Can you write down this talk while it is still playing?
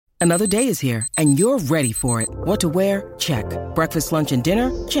Another day is here, and you're ready for it. What to wear? Check. Breakfast, lunch, and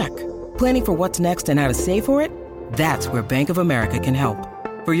dinner? Check. Planning for what's next and how to save for it? That's where Bank of America can help.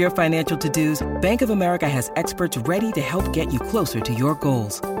 For your financial to-dos, Bank of America has experts ready to help get you closer to your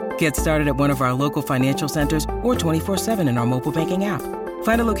goals. Get started at one of our local financial centers or 24/7 in our mobile banking app.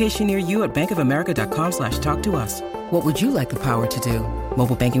 Find a location near you at bankofamerica.com/talktous. What would you like the power to do?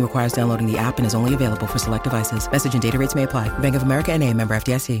 Mobile banking requires downloading the app and is only available for select devices. Message and data rates may apply. Bank of America N.A., member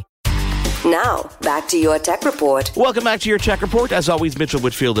FDIC. Now, back to your Tech Report. Welcome back to your Tech Report. As always, Mitchell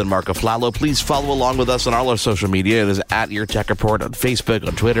Whitfield and Marco Flalo. Please follow along with us on all our social media. It is at your Tech Report on Facebook,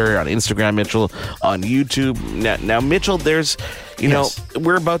 on Twitter, on Instagram, Mitchell, on YouTube. Now Mitchell, there's,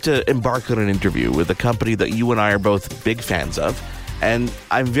 we're about to embark on an interview with a company that you and I are both big fans of. And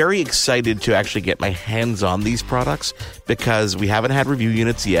I'm very excited to actually get my hands on these products because we haven't had review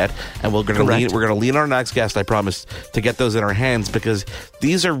units yet, and we're going to lean on our next guest, I promise, to get those in our hands because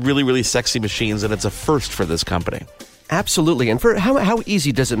these are really, really sexy machines, and it's a first for this company. Absolutely. And for how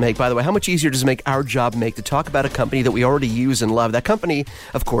easy does it make, by the way, how much easier does it make our job to talk about a company that we already use and love? That company,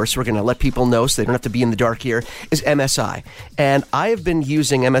 of course, we're going to let people know so they don't have to be in the dark here, is MSI. And I have been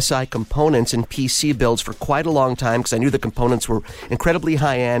using MSI components in PC builds for quite a long time because I knew the components were incredibly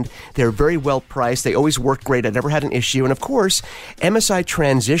high-end. They're very well priced. They always worked great. I never had an issue. And of course, MSI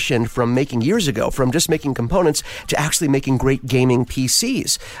transitioned from making years ago, from just making components to actually making great gaming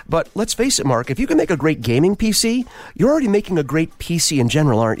PCs. But let's face it, Mark, if you can make a great gaming PC, you're already making a great PC in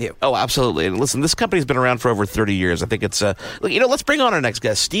general, aren't you? Oh, absolutely. And listen, this company's been around for over 30 years. I think it's, let's bring on our next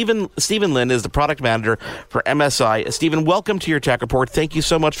guest. Stephen Lin is the product manager for MSI. Stephen, welcome to your Tech Report. Thank you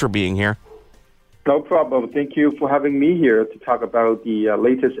so much for being here. No problem. Thank you for having me here to talk about the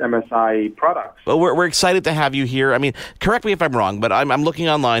latest MSI products. Well, we're excited to have you here. I mean, correct me if I'm wrong, but I'm looking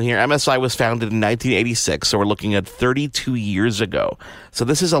online here. MSI was founded in 1986, so we're looking at 32 years ago. So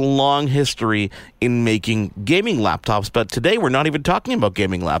this is a long history in making gaming laptops, but today we're not even talking about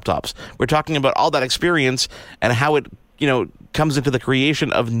gaming laptops. We're talking about all that experience and how it, comes into the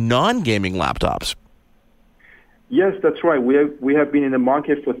creation of non-gaming laptops. Yes, that's right. We have been in the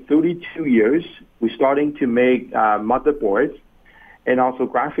market for 32 years. We're starting to make motherboards and also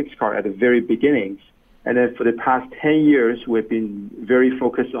graphics card at the very beginnings. And then for the past 10 years, we've been very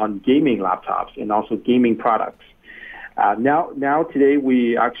focused on gaming laptops and also gaming products. Now today,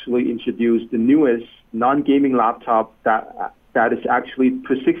 we actually introduced the newest non-gaming laptop that is actually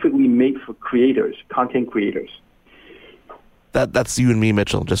specifically made for creators, content creators. That's you and me,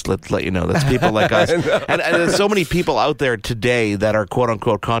 Mitchell. Just let you know. That's people like us. And there's so many people out there today that are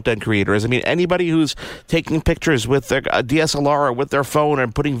quote-unquote content creators. I mean, anybody who's taking pictures with their DSLR or with their phone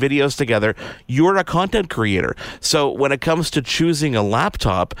and putting videos together, you're a content creator. So when it comes to choosing a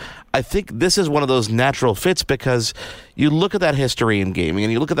laptop, I think this is one of those natural fits because you look at that history in gaming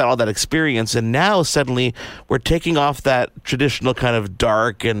and you look at all that experience, and now suddenly we're taking off that traditional kind of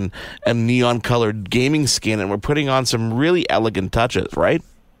dark and neon-colored gaming skin, and we're putting on some really elegant touches, right?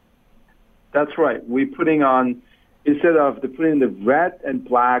 That's right. We're putting on, instead of putting the red and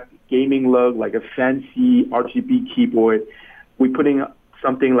black gaming look, like a fancy RGB keyboard, we're putting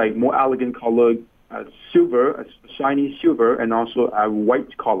something like more elegant color, silver, a shiny silver, and also a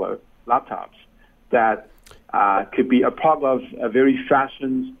white color laptops that could be a part of a very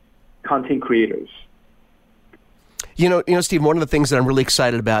fashion content creators. Steve, one of the things that I'm really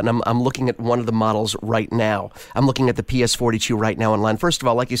excited about, and I'm looking at one of the models right now. I'm looking at the PS42 right now online. First of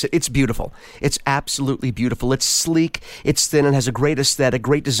all, like you said, it's beautiful. It's absolutely beautiful. It's sleek, it's thin, and has a great aesthetic,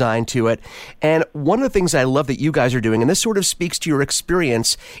 great design to it. And one of the things I love that you guys are doing, and this sort of speaks to your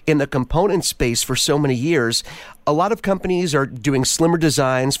experience in the component space for so many years, a lot of companies are doing slimmer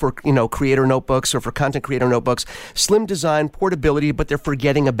designs for, creator notebooks or for content creator notebooks, slim design, portability, but they're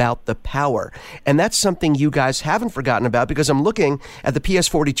forgetting about the power. And that's something you guys haven't forgotten about because I'm looking at the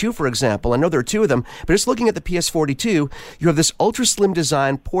PS42, for example. I know there are two of them, but just looking at the PS42, you have this ultra slim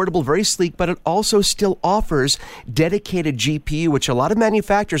design, portable, very sleek, but it also still offers dedicated GPU, which a lot of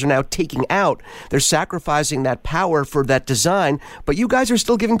manufacturers are now taking out. They're sacrificing that power for that design, but you guys are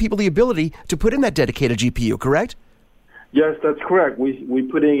still giving people the ability to put in that dedicated GPU, correct? Yes, that's correct. We're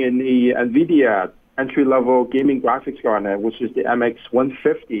putting in the NVIDIA entry-level gaming graphics card, which is the MX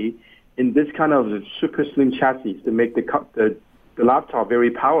 150, in this kind of super slim chassis to make the laptop very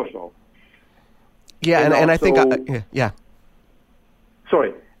powerful. Yeah, and I think... yeah.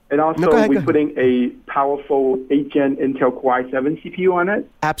 Sorry. And also, go ahead. we're putting a powerful 8th-gen Intel Core i7 CPU on it.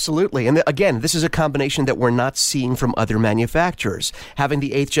 Absolutely. And again, this is a combination that we're not seeing from other manufacturers, having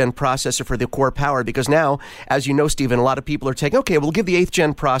the 8th-gen processor for the core power, because now, as you know, Stephen, a lot of people are taking, okay, we'll give the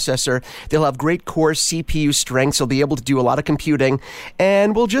 8th-gen processor, they'll have great core CPU strengths, they'll be able to do a lot of computing,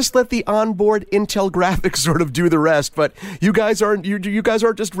 and we'll just let the onboard Intel graphics sort of do the rest. But you guys aren't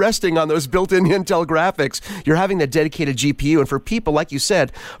just resting on those built-in Intel graphics. You're having that dedicated GPU, and for people, like you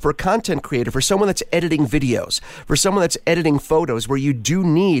said, for a content creator, for someone that's editing videos, for someone that's editing photos, where you do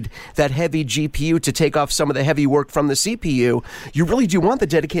need that heavy GPU to take off some of the heavy work from the CPU, you really do want the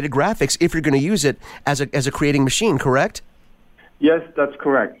dedicated graphics if you're going to use it as a creating machine, correct? Yes, that's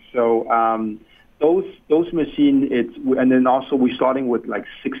correct. So those machines, and then also we're starting with like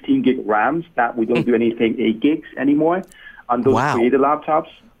 16 gig RAMs that we don't do anything 8 gigs anymore on those creator laptops.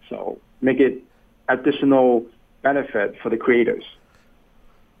 So make it additional benefit for the creators.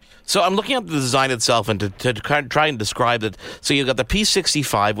 So I'm looking at the design itself and to try and describe it. So you've got the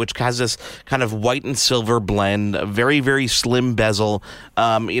P65, which has this kind of white and silver blend, a very, very slim bezel.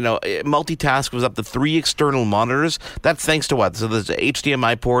 Multitask was up to 3 external monitors. That's thanks to what? So there's an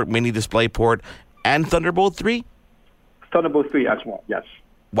HDMI port, mini display port, and Thunderbolt 3? Thunderbolt 3 as well, yes.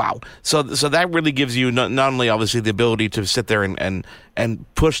 Wow. So that really gives you not only obviously the ability to sit there and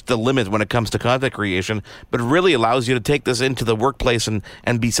push the limit when it comes to content creation, but really allows you to take this into the workplace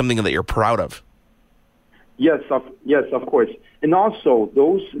and be something that you're proud of. Yes, of course. And also,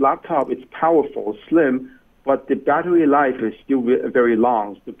 those laptops, it's powerful, slim, but the battery life is still very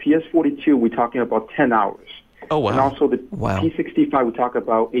long. The PS42, we're talking about 10 hours. Oh, wow. And also the P65, we talk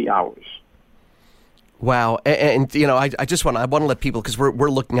about 8 hours. Wow. And I want to let people, because we're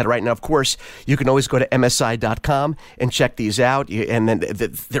looking at it right now. Of course, you can always go to MSI.com and check these out. And then,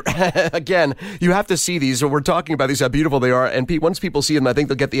 again, you have to see these. We're talking about these, how beautiful they are. And once people see them, I think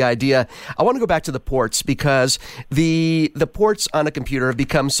they'll get the idea. I want to go back to the ports, because the ports on a computer have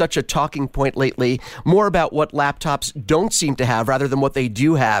become such a talking point lately, more about what laptops don't seem to have rather than what they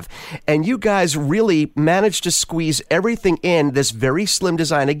do have. And you guys really managed to squeeze everything in this very slim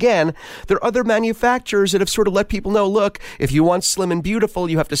design. Again, there are other manufacturers that have sort of let people know, look, if you want slim and beautiful,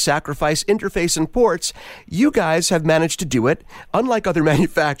 you have to sacrifice interface and ports. You guys have managed to do it. Unlike other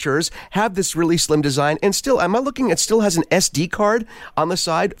manufacturers, have this really slim design. And still, am I looking, it still has an SD card on the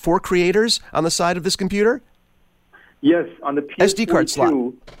side for creators on the side of this computer? Yes, on the PS42. SD card slot.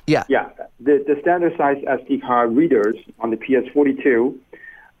 Yeah. Yeah, the standard size SD card readers on the PS42,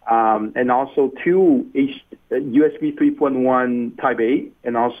 and also 2 USB 3.1 Type A,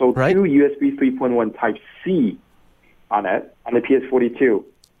 and also 2 USB 3.1 Type C on it, on the PS42.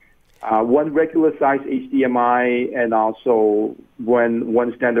 One regular size HDMI, and also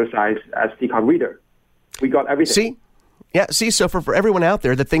one standard size SD card reader. We got everything. See, so for everyone out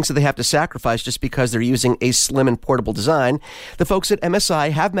there that thinks that they have to sacrifice just because they're using a slim and portable design, the folks at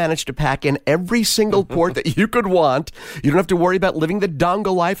MSI have managed to pack in every single port that you could want. You don't have to worry about living the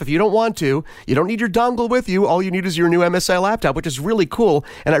dongle life if you don't want to. You don't need your dongle with you. All you need is your new MSI laptop, which is really cool.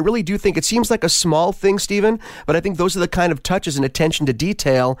 And I really do think it seems like a small thing, Stephen, but I think those are the kind of touches and attention to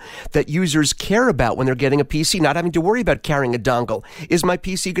detail that users care about when they're getting a PC, not having to worry about carrying a dongle. Is my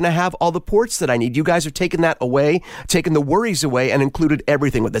PC going to have all the ports that I need? You guys have taken that away, taken the worries away, and included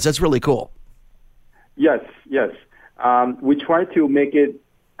everything with this. That's really cool. Yes. We try to make it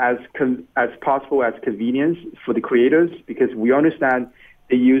as possible as convenience for the creators, because we understand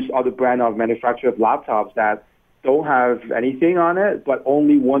they use other brand of manufacturer of laptops that don't have anything on it, but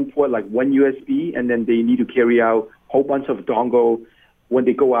only one port, like one USB, and then they need to carry out a whole bunch of dongle when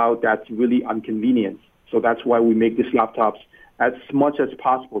they go out. That's really inconvenient. So that's why we make these laptops as much as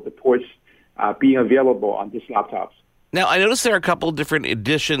possible, the ports being available on these laptops. Now, I noticed there are a couple of different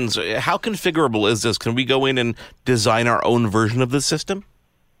editions. How configurable is this? Can we go in and design our own version of the system?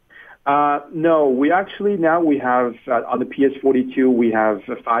 No, we actually now we have, on the PS42, we have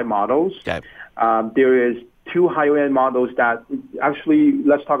 5 models. Okay. There is 2 higher-end models that actually,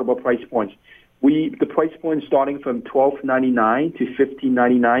 let's talk about price points. The price point starting from $12.99 to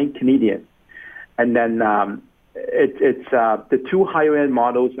 $15.99 Canadian. And then it's the 2 higher-end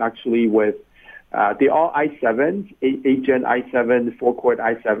models actually with they're all i7, 8-gen i7, 4-core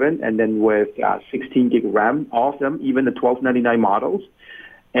i7, and then with 16 gig RAM, all of them, even the $12.99 models.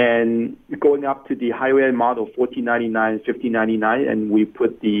 And going up to the higher-end model, $14.99, $15.99, and we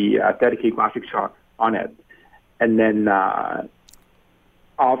put the dedicated graphics card on it. And then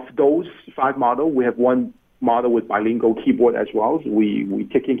of those 5 models, we have 1 model with bilingual keyboard as well. So we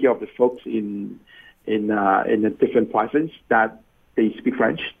taking care of the folks in the different provinces that they speak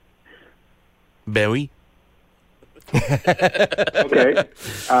French. Ben oui. Okay,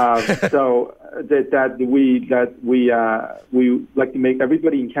 so that we like to make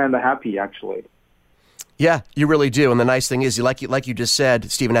everybody in Canada happy, actually. Yeah, you really do. And the nice thing is, like you just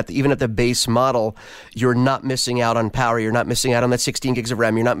said, Stephen, even at the base model, you're not missing out on power. You're not missing out on that 16 gigs of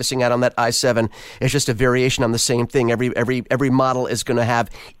RAM. You're not missing out on that i7. It's just a variation on the same thing. Every model is going to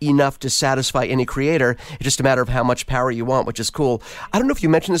have enough to satisfy any creator. It's just a matter of how much power you want, which is cool. I don't know if you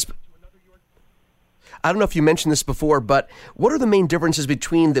mentioned this before, but what are the main differences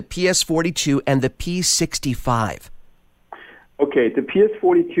between the PS42 and the P65? Okay, the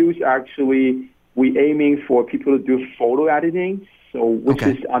PS42 is actually, we aiming for people to do photo editing, which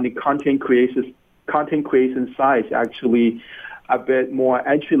is on the content creation side, actually a bit more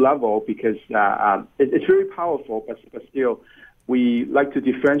entry level because it's very powerful, but still we like to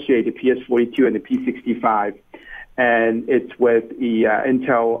differentiate the PS42 and the P65, and it's with the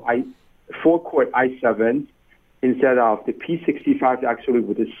Intel 4-core i7 instead of the P65 actually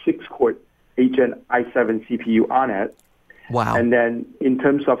with a 6-core 8-gen i7 CPU on it. Wow! And then in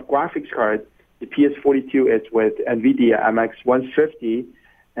terms of graphics card, the PS42 is with NVIDIA MX 150,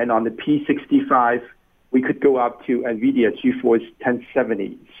 and on the P65, we could go up to NVIDIA GeForce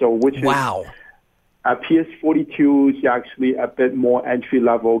 1070. So, which is PS42 is actually a bit more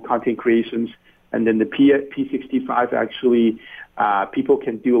entry-level content creations, and then the P65 actually people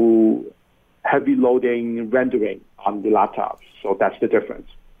can do heavy loading rendering on the laptops. So that's the difference.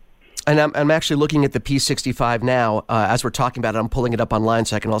 And I'm actually looking at the P65 now as we're talking about it. I'm pulling it up online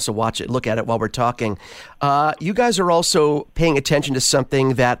so I can also look at it while we're talking. You guys are also paying attention to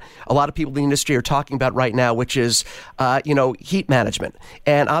something that a lot of people in the industry are talking about right now, which is, heat management.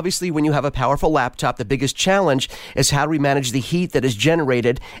 And obviously, when you have a powerful laptop, the biggest challenge is how do we manage the heat that is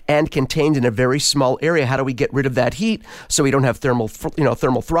generated and contained in a very small area? How do we get rid of that heat so we don't have thermal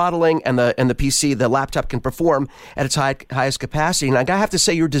throttling and the PC, the laptop can perform at its highest capacity? And I have to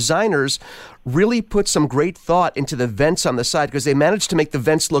say, your designers really put some great thought into the vents on the side because they managed to make the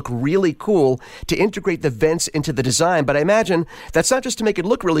vents look really cool, to integrate the vents into the design. But I imagine that's not just to make it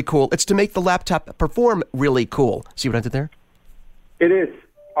look really cool, it's to make the laptop perform really cool. See what I did there? It is,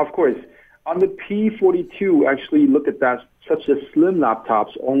 of course. On the P42, actually look at that, such a slim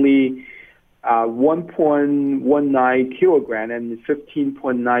laptops, only 1.19 kilogram and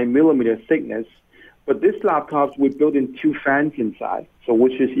 15.9 millimeter thickness. But this laptops we built in 2 fans inside. So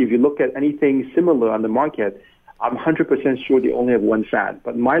which is, if you look at anything similar on the market, I'm 100% sure they only have 1 fan.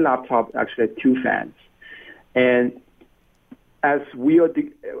 But my laptop actually had 2 fans. And as we are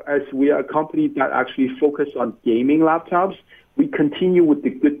a company that actually focus on gaming laptops, we continue with the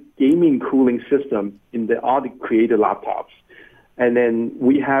good gaming cooling system in all the creator laptops. And then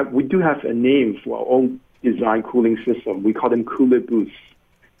we do have a name for our own design cooling system. We call them Cooler Boost.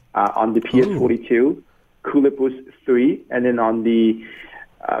 On the PS42, Cooler Boost 3, and then on the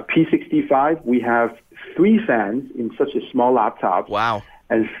P65, we have 3 fans in such a small laptop. Wow!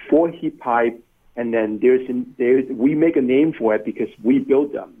 And 4 heat pipe, and then we make a name for it because we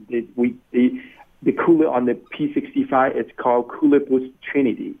built them. The cooler on the P65 is called Cooler Boost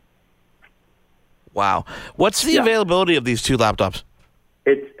Trinity. Wow! What's the availability of these 2 laptops?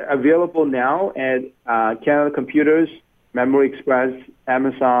 It's available now at Canada Computers, Memory Express,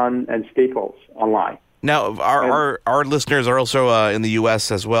 Amazon, and Staples online. Now, our listeners are also in the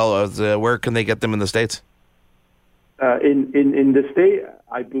U.S. as well. Where can they get them in the States? In the state,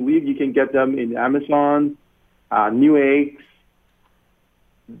 I believe you can get them in Amazon, Newegg.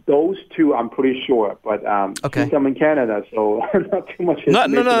 Those 2, I'm pretty sure, but since I'm in Canada, so not too much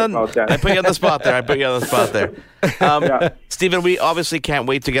information about that. I put you on the spot there. Stephen, we obviously can't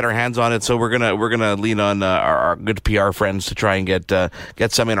wait to get our hands on it, so we're gonna lean on our good PR friends to try and get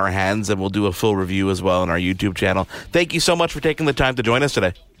some in our hands, and we'll do a full review as well on our YouTube channel. Thank you so much for taking the time to join us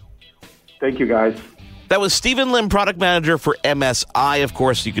today. Thank you, guys. That was Stephen Lim, product manager for MSI. Of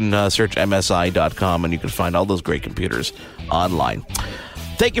course, you can search MSI.com, and you can find all those great computers online.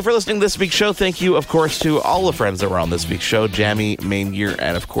 Thank you for listening to this week's show. Thank you, of course, to all the friends that were on this week's show, Jammy, Main Gear,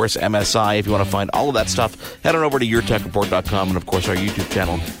 and, of course, MSI. If you want to find all of that stuff, head on over to YourTechReport.com and, of course, our YouTube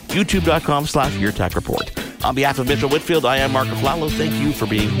channel, youtube.com/YourTechReport. On behalf of Mitchell Whitfield, I am Mark Aflalo. Thank you for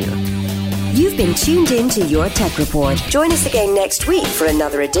being here. You've been tuned in to Your Tech Report. Join us again next week for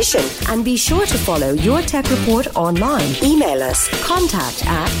another edition. And be sure to follow Your Tech Report online. Email us,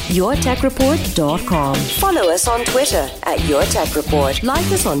 contact@yourtechreport.com. Follow us on Twitter @YourTechReport. Like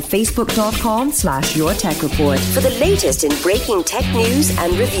us on Facebook.com/YourTechReport. For the latest in breaking tech news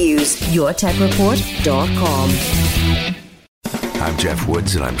and reviews, YourTechReport.com. I'm Jeff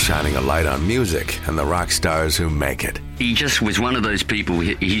Woods, and I'm shining a light on music and the rock stars who make it. He just was one of those people,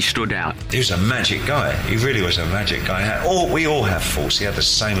 he stood out. He was a magic guy. He really was a magic guy. We all have faults. He had the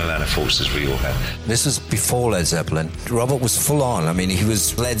same amount of faults as we all had. This was before Led Zeppelin. Robert was full on. I mean, he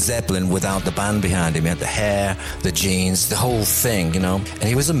was Led Zeppelin without the band behind him. He had the hair, the jeans, the whole thing, and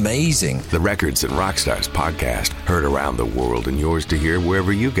he was amazing. The Records and Rockstars podcast, heard around the world and yours to hear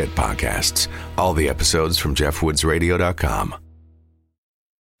wherever you get podcasts. All the episodes from JeffWoodsRadio.com.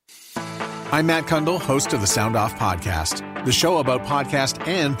 I'm Matt Kundle, host of the Sound Off Podcast, the show about podcast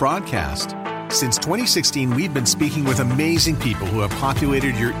and broadcast. Since 2016, we've been speaking with amazing people who have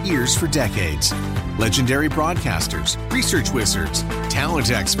populated your ears for decades. Legendary broadcasters, research wizards, talent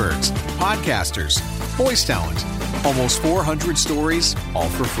experts, podcasters, voice talent. Almost 400 stories, all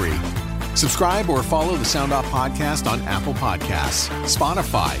for free. Subscribe or follow the Sound Off Podcast on Apple Podcasts,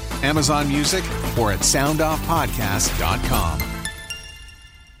 Spotify, Amazon Music, or at soundoffpodcast.com.